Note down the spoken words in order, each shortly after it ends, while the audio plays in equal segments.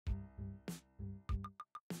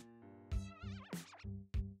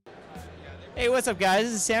Hey, what's up, guys?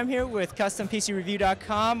 This is Sam here with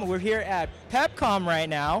CustomPCReview.com. We're here at PepCom right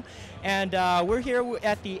now, and we're here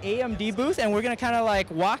at the AMD booth, and we're going to kind of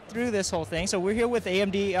like walk through this whole thing. So we're here with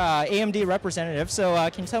AMD representative. So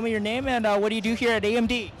can you tell me your name and what do you do here at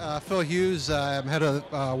AMD? Phil Hughes. I'm head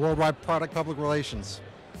of worldwide product public relations.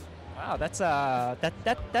 Wow, that's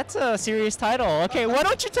a serious title. Okay, why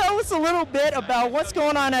don't you tell us a little bit about what's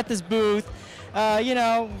going on at this booth? You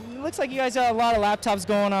know, it looks like you guys got a lot of laptops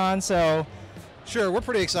going on, so. Sure, we're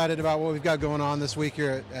pretty excited about what we've got going on this week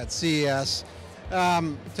here at CES.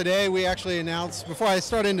 Today we actually announced, before I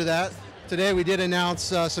start into that, today we did announce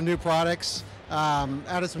some new products,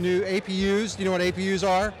 added some new APUs. Do you know what APUs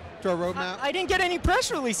are to our roadmap? I didn't get any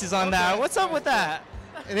press releases on that. What's up with that?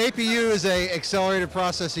 An APU is an accelerated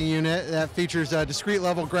processing unit that features discrete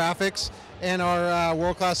level graphics and our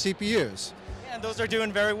world-class CPUs. Yeah, and those are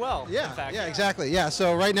doing very well. Yeah, in fact. yeah, exactly. Yeah,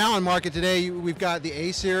 so right now on market today, we've got the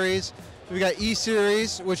A series. We've got E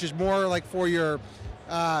series, which is more like for your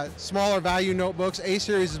smaller value notebooks. A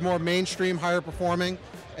series is more mainstream, higher performing.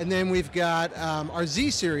 And then we've got our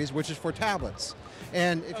Z series, which is for tablets.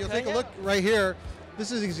 And if you'll take a look right here,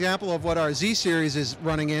 this is an example of what our Z series is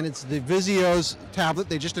running in. It's the Vizio's tablet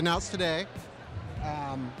they just announced today.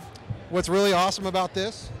 What's really awesome about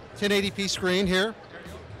this, 1080p screen here.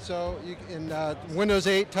 So you can, Windows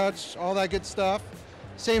 8 touch, all that good stuff.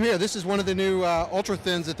 Same here, this is one of the new ultra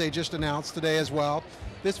thins that they just announced today as well.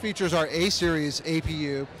 This features our A series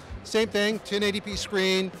APU. Same thing, 1080p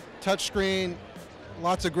screen, touch screen,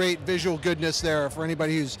 lots of great visual goodness there for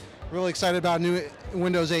anybody who's really excited about a new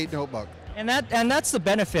Windows 8 notebook. And that's the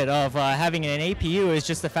benefit of having an APU is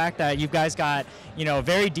just the fact that you guys got, you know,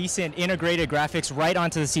 very decent integrated graphics right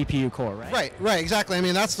onto the CPU core, right? Right, exactly. I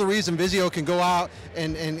mean, that's the reason Vizio can go out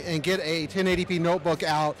and get a 1080p notebook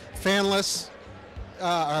out, fanless,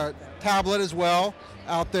 tablet as well,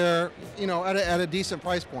 out there, you know, at a decent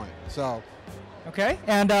price point. So. Okay,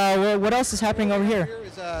 and what else is happening over here?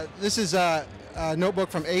 This is a notebook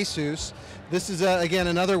from ASUS. This is, again,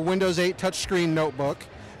 another Windows 8 touchscreen notebook.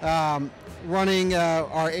 Running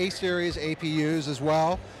our A series APUs as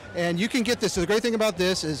well. And you can get this, so the great thing about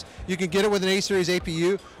this is you can get it with an A series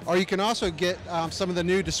APU, or you can also get some of the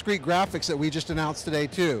new discrete graphics that we just announced today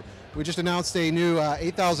too. We just announced a new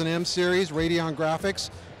 8000M series Radeon graphics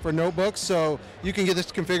for notebooks, so you can get this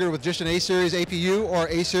configured with just an A series APU or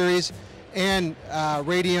A series and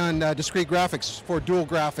Radeon discrete graphics for dual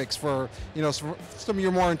graphics for, you know, some of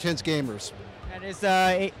your more intense gamers. And is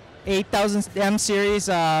 8000M series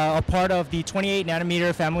a part of the 28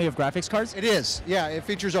 nanometer family of graphics cards? It is, yeah. It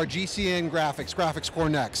features our GCN graphics Core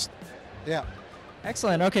Next. Yeah.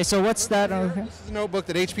 Excellent. Okay, so what's that? This is a notebook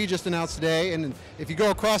that HP just announced today, and if you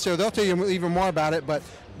go across there, they'll tell you even more about it, but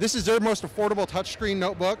this is their most affordable touchscreen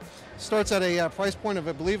notebook. Starts at a price point of,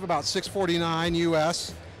 I believe, about $649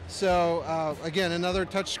 US. So, again, another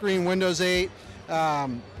touchscreen Windows 8.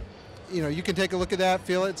 You know, you can take a look at that,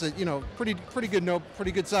 feel it. It's a, you know, pretty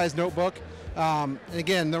good sized notebook. And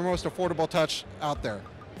again, the most affordable touch out there.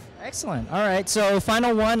 Excellent. All right. So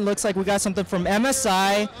final one, looks like we got something from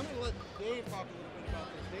MSI. I'm going to let Dave talk a little bit about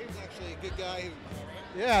this. Dave's actually a good guy.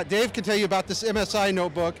 Yeah, Dave can tell you about this MSI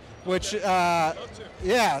notebook, which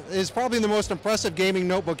yeah, is probably the most impressive gaming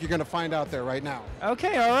notebook you're going to find out there right now.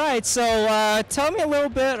 Okay, all right. So tell me a little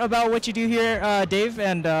bit about what you do here, Dave,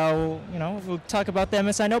 and you know, we'll talk about the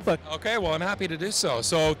MSI notebook. Okay, well, I'm happy to do so.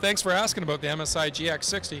 So thanks for asking about the MSI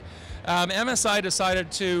GX60. MSI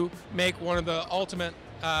decided to make one of the ultimate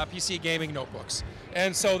PC gaming notebooks,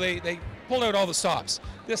 and so they pulled out all the stops.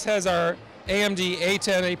 This has our AMD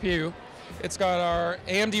A10 APU. It's got our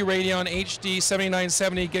AMD Radeon HD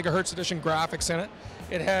 7970 GHz edition graphics in it.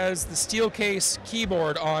 It has the steel case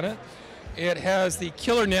keyboard on it. It has the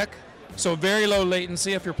killer NIC, so very low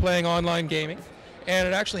latency if you're playing online gaming. And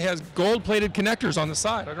it actually has gold-plated connectors on the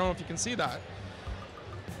side. I don't know if you can see that.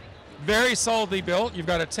 Very solidly built. You've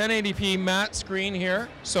got a 1080p matte screen here,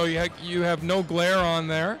 so you have no glare on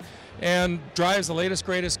there, and drives the latest,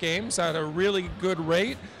 greatest games at a really good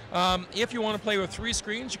rate. If you want to play with 3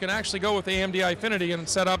 screens, you can actually go with AMD Infinity and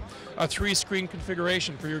set up a 3-screen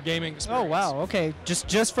configuration for your gaming experience. Oh wow, okay,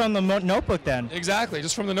 just from the notebook then? Exactly,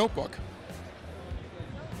 just from the notebook.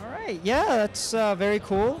 All right, yeah, that's very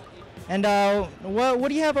cool. And what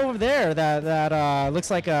do you have over there that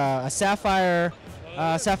looks like a Sapphire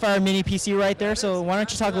Sapphire mini PC right there. So why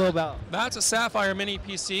don't you talk a little about? That's a Sapphire mini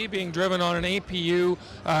PC being driven on an APU,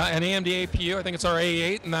 an AMD APU. I think it's our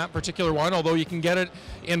A8 in that particular one, although you can get it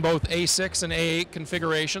in both A6 and A8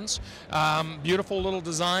 configurations. Beautiful little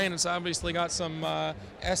design. It's obviously got some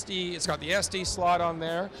SD. It's got the SD slot on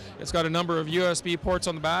there. It's got a number of USB ports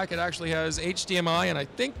on the back. It actually has HDMI and I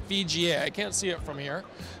think VGA. I can't see it from here.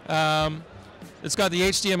 It's got the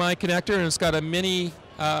HDMI connector and it's got a mini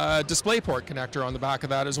DisplayPort connector on the back of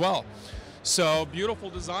that as well. So beautiful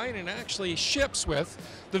design, and actually ships with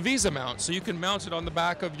the Visa mount, so you can mount it on the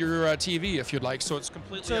back of your TV if you'd like. So it's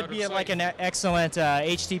completely. So it'd be like an excellent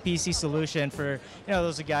HTPC solution for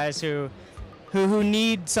those guys who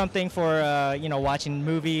need something for watching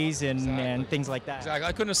movies and things like that. Exactly.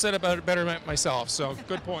 I couldn't have said it better myself. So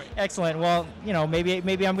good point. Excellent. Well,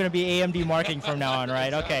 maybe I'm going to be AMD marking from now on,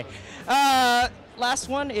 right? Exactly. Okay. Last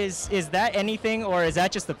one is that anything, or is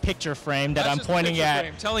that just the picture frame that I'm pointing at?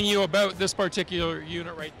 Frame, telling you about this particular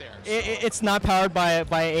unit right there. So. It's not powered by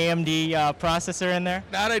AMD processor in there?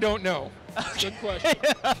 That I don't know. Good question.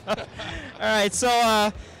 All right, so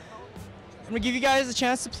I'm going to give you guys a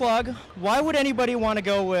chance to plug. Why would anybody want to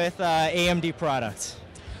go with AMD products?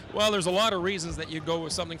 Well, there's a lot of reasons that you'd go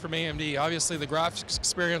with something from AMD. Obviously, the graphics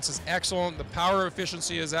experience is excellent. The power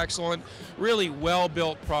efficiency is excellent. Really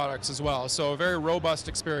well-built products as well. So a very robust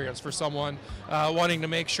experience for someone wanting to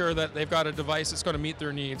make sure that they've got a device that's going to meet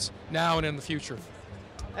their needs now and in the future.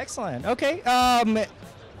 Excellent. Okay.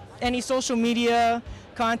 Any social media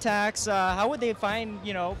contacts? How would they find,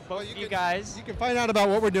 both you guys? You can find out about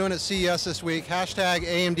what we're doing at CES this week. Hashtag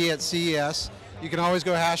AMD at CES. You can always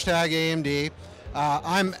go hashtag AMD.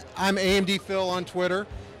 I'm AMD Phil on Twitter,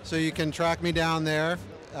 so you can track me down there.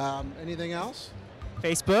 Anything else?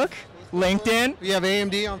 Facebook, LinkedIn. We have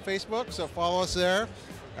AMD on Facebook, so follow us there.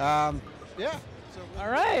 Yeah. All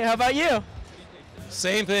right. How about you?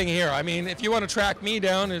 Same thing here. I mean, if you want to track me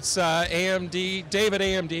down, it's AMD, David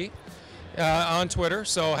AMD on Twitter.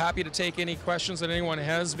 So happy to take any questions that anyone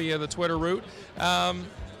has via the Twitter route.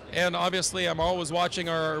 And obviously, I'm always watching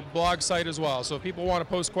our blog site as well. So if people want to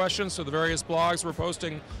post questions to the various blogs we're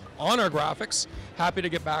posting on our graphics, happy to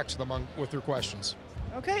get back to them with their questions.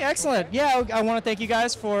 Okay, excellent. Yeah, I want to thank you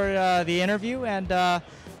guys for the interview, and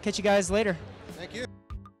catch you guys later. Thank you.